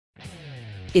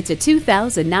It's a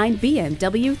 2009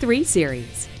 BMW 3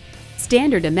 Series.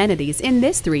 Standard amenities in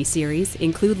this 3 Series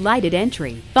include lighted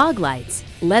entry, fog lights,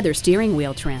 leather steering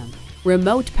wheel trim,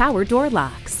 remote power door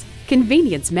locks,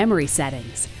 convenience memory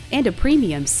settings, and a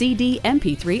premium CD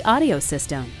MP3 audio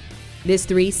system. This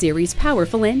 3 Series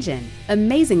powerful engine,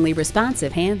 amazingly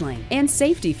responsive handling, and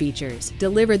safety features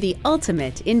deliver the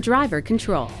ultimate in driver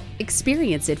control.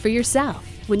 Experience it for yourself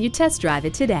when you test drive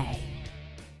it today.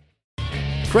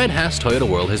 Fred Haas Toyota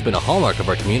World has been a hallmark of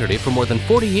our community for more than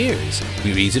 40 years.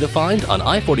 We're easy to find on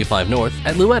I-45 North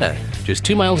at Louetta, just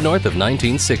 2 miles north of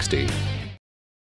 1960.